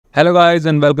Hello guys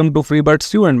and welcome to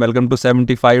FreeBirds2 and welcome to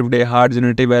 75-day Hard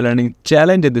Generative AI Learning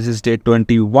Challenge. This is day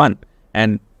 21.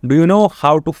 And do you know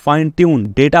how to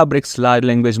fine-tune Databricks large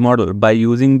language model by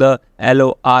using the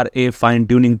LORA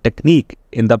fine-tuning technique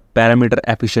in the parameter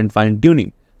efficient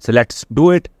fine-tuning? So let's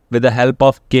do it with the help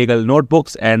of Kaggle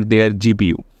notebooks and their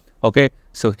GPU. Okay,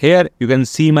 so here you can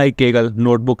see my Kaggle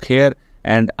notebook here,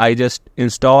 and I just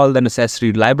install the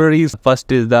necessary libraries. First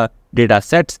is the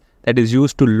Datasets, that is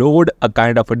used to load a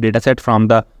kind of a dataset from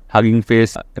the Hugging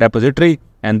Face repository,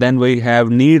 and then we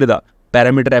need the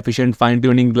parameter efficient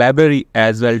fine-tuning library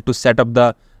as well to set up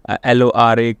the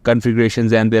LORA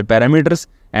configurations and their parameters,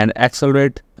 and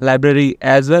accelerate library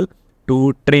as well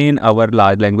to train our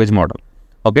large language model.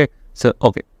 So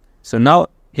now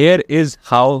here is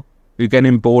how we can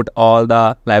import all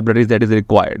the libraries that is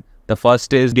required. The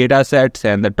first is datasets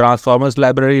and the transformers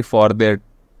library for their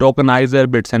tokenizer,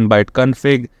 bits and byte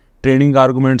config, training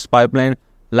arguments, pipeline.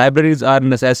 Libraries are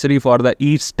necessary for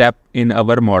each step in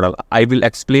our model. I will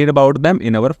explain about them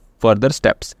in our further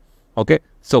steps.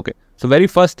 So very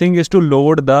first thing is to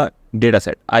load the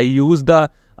dataset. I use the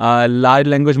large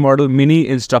language model mini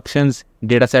instructions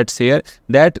datasets here.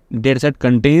 That dataset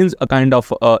contains a kind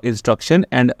of instruction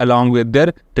and along with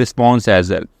their response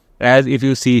as well. As if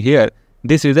you see here,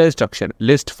 this is the instruction.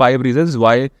 List 5 reasons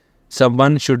why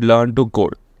someone should learn to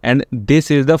code. And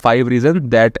this is the 5 reasons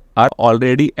that are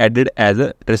already added as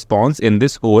a response in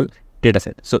this whole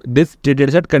dataset. So this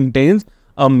dataset contains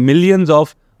millions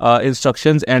of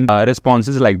instructions and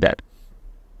responses like that.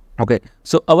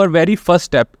 So our very first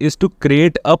step is to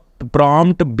create a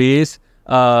prompt-based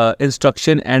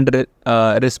instruction and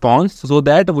response so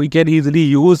that we can easily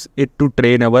use it to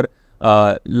train our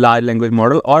large language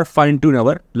model or fine-tune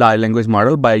our large language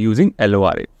model by using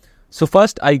LORA. So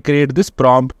first I create this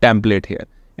prompt template here.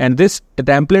 And this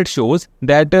template shows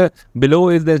that below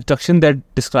is the instruction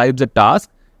that describes the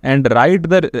task, and write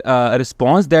the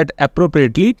response that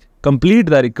appropriately complete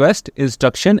the request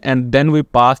instruction, and then we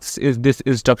pass this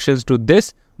instructions to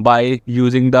this by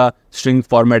using the string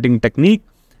formatting technique,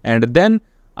 and then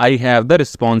I have the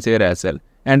response here as well.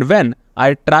 And when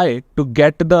I try to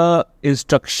get the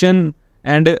instruction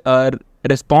and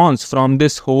response from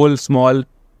this whole small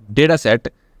data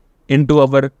set into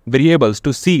our variables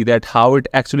to see that how it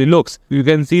actually looks, you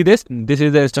can see this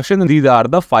is the instruction and these are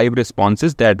the 5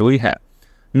 responses that we have.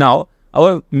 Now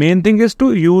our main thing is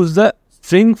to use the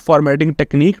string formatting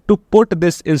technique to put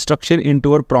this instruction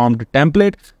into our prompt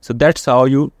template. So that's how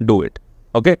you do it.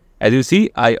 As you see,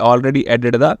 I already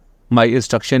added my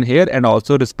instruction here, and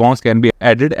also response can be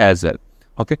added as well.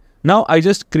 Now I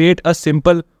just create a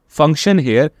simple function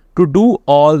here to do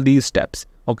all these steps.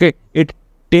 It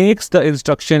takes the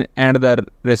instruction and the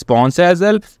response as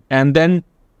well, and then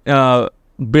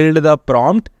build the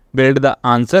prompt, build the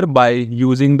answer by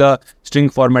using the string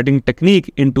formatting technique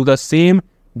into the same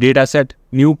dataset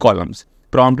new columns,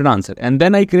 prompt and answer. And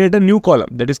then I create a new column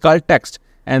that is called text,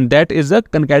 and that is a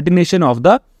concatenation of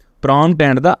the prompt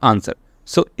and the answer.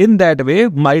 So in that way,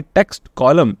 my text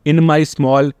column in my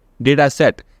small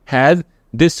dataset has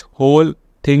this whole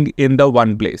thing in the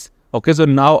one place. So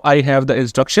now I have the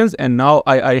instructions, and now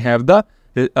I have the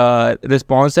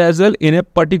response as well in a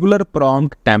particular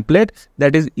prompt template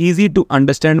that is easy to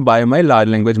understand by my large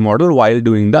language model while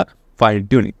doing the fine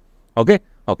tuning.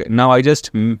 Now I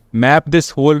just map this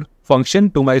whole function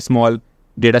to my small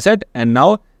dataset, and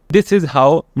now this is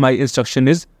how my instruction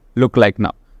is look like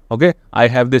now. I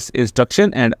have this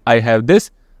instruction and I have this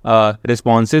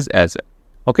responses as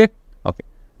well.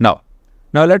 Now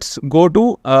let's go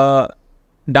to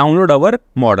download our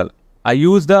model. I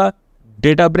use the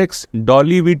Databricks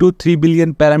Dolly V2 3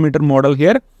 billion parameter model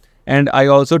here, and I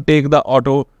also take the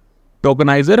auto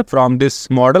tokenizer from this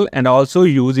model, and also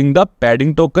using the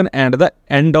padding token and the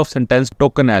end of sentence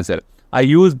token as well. I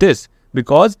use this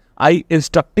because I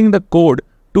instructing the code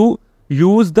to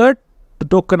use the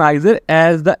tokenizer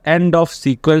as the end of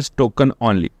sequence token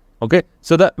only.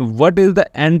 So what is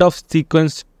the end of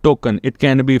sequence token? It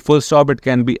can be full stop, it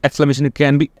can be exclamation, it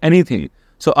can be anything.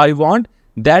 So I want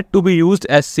that to be used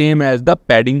as same as the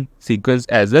padding sequence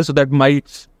as well, so that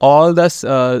all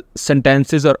the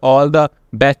sentences or all the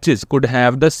batches could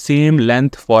have the same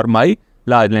length for my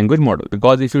large language model.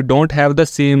 Because if you don't have the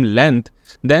same length,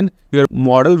 then your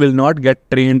model will not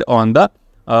get trained on the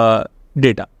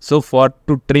data. So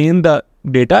to train the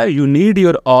data, you need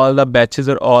all the batches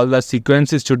or all the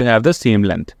sequences should have the same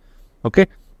length.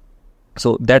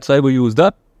 So that's why we use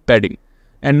the padding.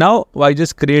 And now I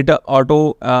just create a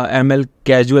auto ML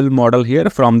casual model here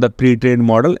from the pre-trained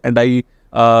model, and I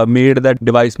made that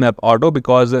device map auto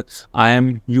because I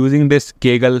am using this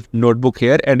Kaggle notebook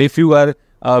here. And if you are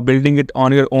building it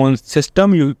on your own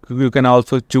system, you can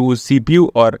also choose CPU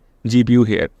or GPU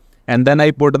here. And then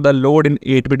I put the load in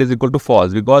 8-bit is equal to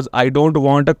false, because I don't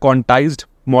want a quantized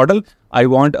model. I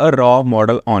want a raw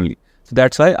model only. So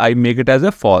that's why I make it as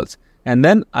a false. And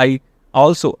then I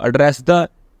also address the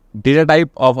data type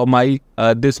of my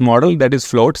this model, that is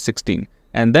float 16.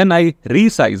 And then I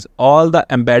resize all the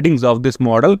embeddings of this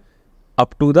model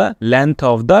up to the length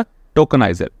of the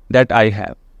tokenizer that I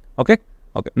have. Okay.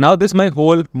 Now this my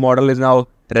whole model is now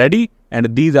ready,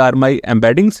 and these are my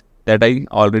embeddings that I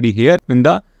already here in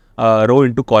the row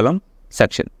into column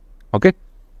section. Okay.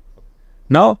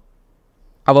 Now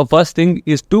our first thing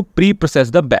is to pre-process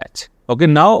the batch. Okay.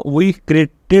 Now we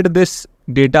created this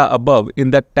data above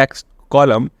in the text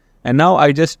column, and now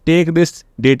I just take this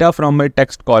data from my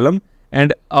text column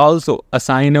and also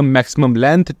assign a maximum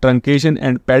length, truncation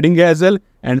and padding as well,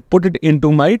 and put it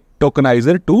into my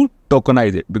tokenizer to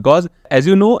tokenize it. Because as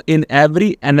you know, in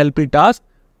every NLP task,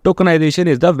 tokenization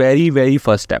is the very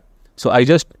first step. So I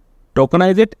just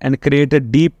tokenize it and create a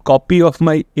deep copy of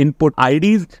my input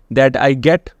IDs that I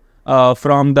get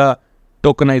from the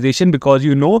tokenization, because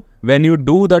you know, when you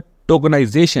do the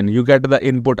tokenization, you get the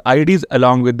input IDs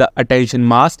along with the attention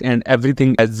mask and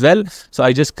everything as well. So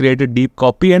I just create a deep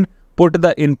copy and put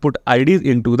the input IDs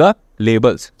into the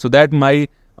labels, so that my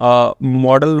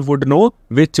model would know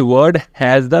which word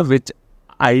has the which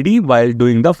ID while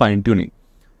doing the fine tuning.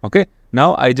 Okay.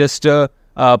 Now I just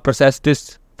process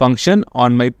this function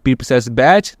on my PreProcess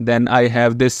batch. Then I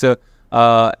have this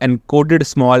encoded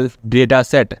small data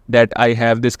set that I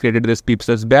have this created this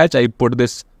PreProcess batch. I put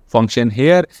this function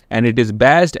here and it is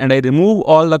batched, and I remove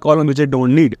all the column which I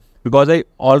don't need, because I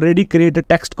already created a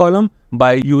text column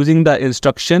by using the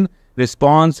instruction,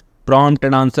 response, prompt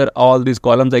and answer, all these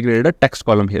columns. I created a text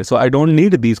column here, so I don't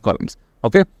need these columns.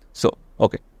 Okay. So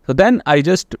then I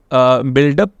just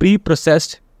build a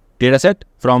pre-processed dataset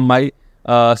from my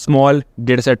small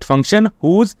dataset function,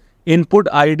 whose input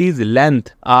ID's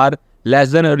length are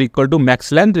less than or equal to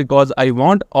max length, because I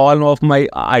want all of my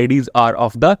IDs are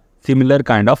of the similar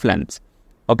kind of lengths.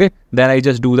 Okay. Then I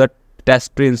just do the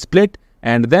test train split,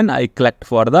 and then I collect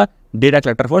for the data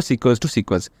collector for sequence to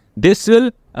sequence. This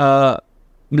will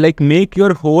make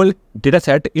your whole data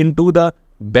set into the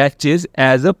batches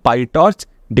as a PyTorch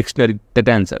dictionary that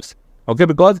answers. Okay,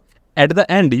 because at the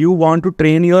end you want to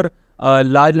train your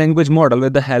large language model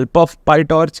with the help of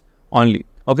PyTorch only.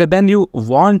 Okay, then you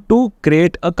want to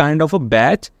create a kind of a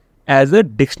batch as a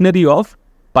dictionary of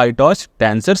PyTorch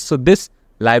answers. So this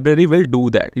library will do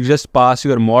that. You just pass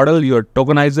your model, your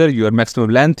tokenizer, your maximum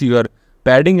length, your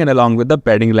padding, and along with the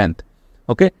padding length.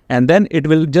 Okay, and then it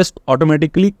will just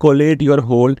automatically collate your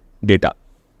whole data.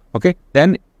 Okay,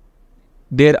 then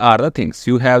there are the things.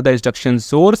 You have the instruction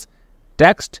source,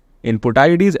 text, input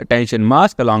IDs, attention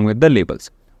mask along with the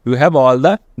labels. You have all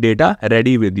the data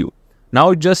ready with you.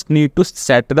 Now you just need to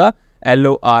set the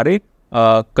LORA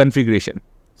configuration.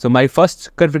 So my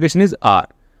first configuration is R.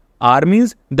 R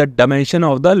means the dimension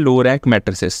of the low rank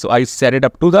matrices. So I set it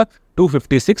up to the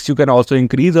 256. You can also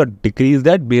increase or decrease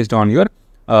that based on your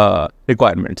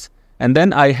requirements. And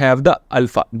then I have the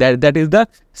alpha, that is the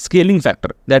scaling factor,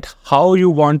 that how you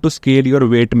want to scale your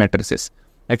weight matrices.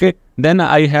 Okay. Then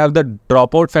I have the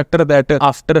dropout factor, that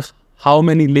after how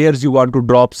many layers you want to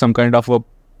drop some kind of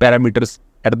parameters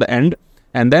at the end.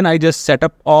 And then I just set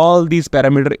up all these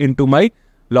parameters into my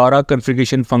LORA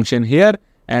configuration function here,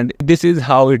 and this is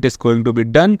how it is going to be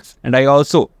done. And I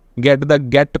also get the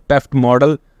getPeft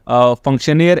model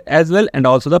function here as well, and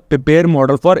also the prepare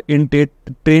model for int8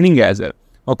 training as well.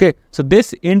 Okay, so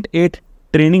this int8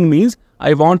 training means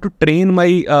I want to train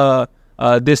my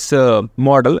this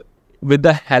model with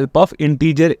the help of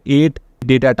integer 8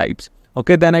 data types.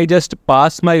 Okay, then I just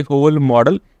pass my whole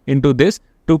model into this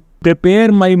to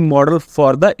prepare my model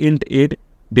for the int8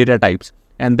 data types.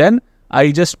 And then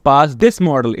I just pass this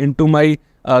model into my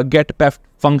getPeft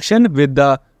function with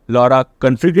the LORA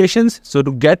configurations. So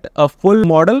to get a full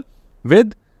model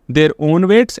with their own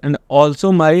weights and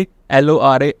also my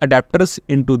LORA adapters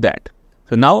into that.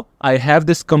 So now I have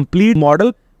this complete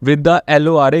model with the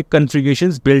LORA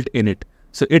configurations built in it.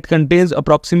 So it contains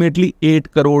approximately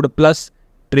 8 crore plus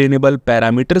trainable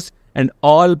parameters, and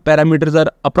all parameters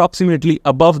are approximately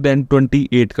above than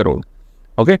 28 crore.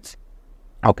 Okay.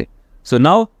 Okay. So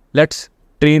now let's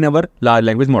train our large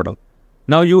language model.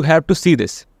 Now you have to see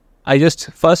this. I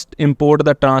just first import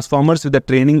the transformers with the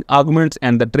training arguments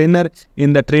and the trainer.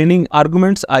 In the training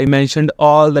arguments, I mentioned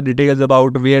all the details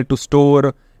about where to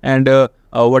store and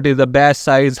what is the batch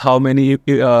size, how many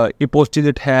epochs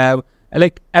it have,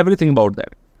 like everything about that.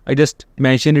 I just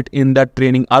mentioned it in the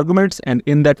training arguments, and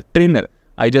in that trainer,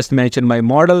 I just mention my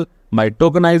model, my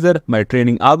tokenizer, my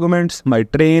training arguments, my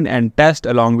train and test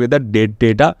along with the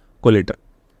data collator.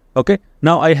 Okay,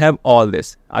 now I have all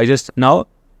this. I just now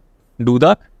do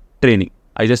the training.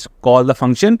 I just call the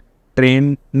function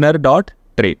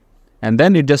trainer.train, and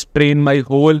then it just train my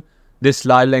whole this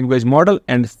large language model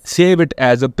and save it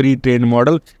as a pre-trained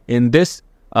model in this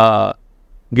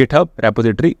GitHub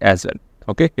repository as well.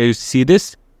 Okay, you see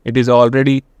this, it is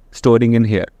already storing in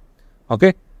here.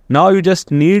 Okay, now you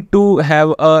just need to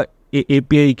have a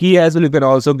API key as well. You can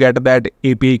also get that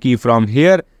API key from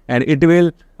here, and it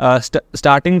will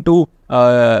starting to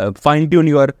fine tune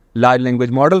your large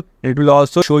language model. It will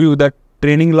also show you the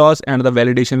training loss and the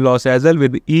validation loss as well.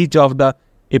 With each of the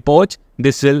epoch,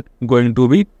 this will going to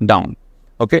be down.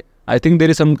 Okay, I think there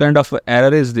is some kind of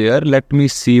error is there. Let me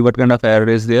see what kind of error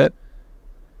is there.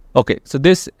 Okay, so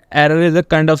this error is a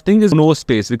kind of thing is no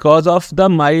space because of the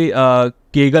my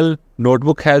Kaggle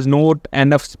notebook has not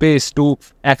enough space to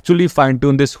actually fine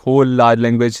tune this whole large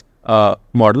language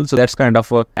model. So that's kind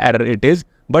of a error it is.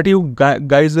 But you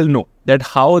guys will know that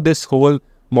how this whole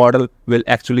model will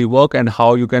actually work and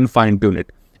how you can fine tune it.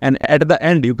 And at the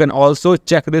end, you can also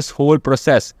check this whole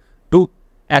process to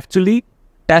actually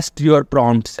test your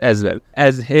prompts as well.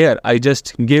 As here, I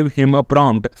just give him a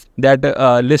prompt that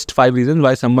list 5 reasons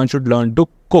why someone should learn to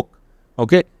cook.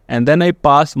 Okay, and then I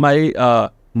pass my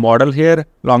model here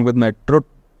along with my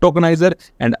tokenizer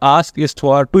and ask it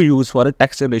to use for a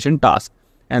text generation task,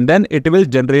 and then it will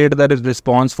generate the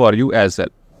response for you as well.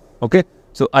 Okay,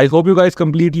 so I hope you guys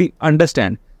completely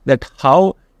understand that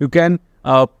how you can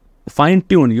fine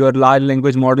tune your large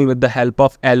language model with the help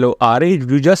of LORA.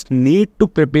 You just need to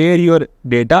prepare your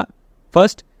data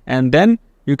first, and then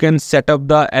you can set up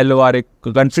the LORA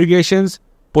configurations,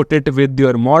 put it with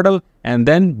your model, and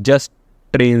then just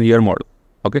train your model.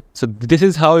 Okay, so this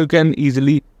is how you can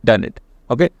easily done it.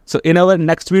 Okay, so in our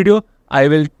next video, I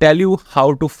will tell you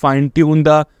how to fine tune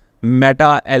the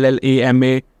Meta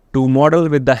LLM 2 model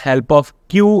with the help of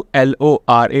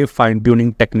QLORA fine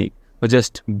tuning technique. So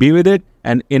just be with it,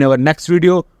 and in our next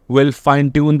video, we'll fine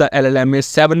tune the LLM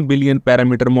 7 billion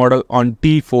parameter model on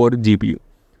T4 GPU.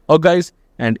 Okay guys,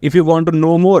 and if you want to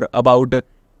know more about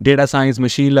data science,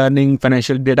 machine learning,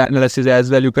 financial data analysis as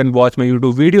well, you can watch my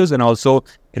YouTube videos and also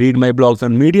read my blogs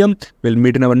on Medium. We'll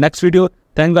meet in our next video.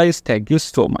 Thank you guys. Thank you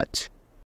so much.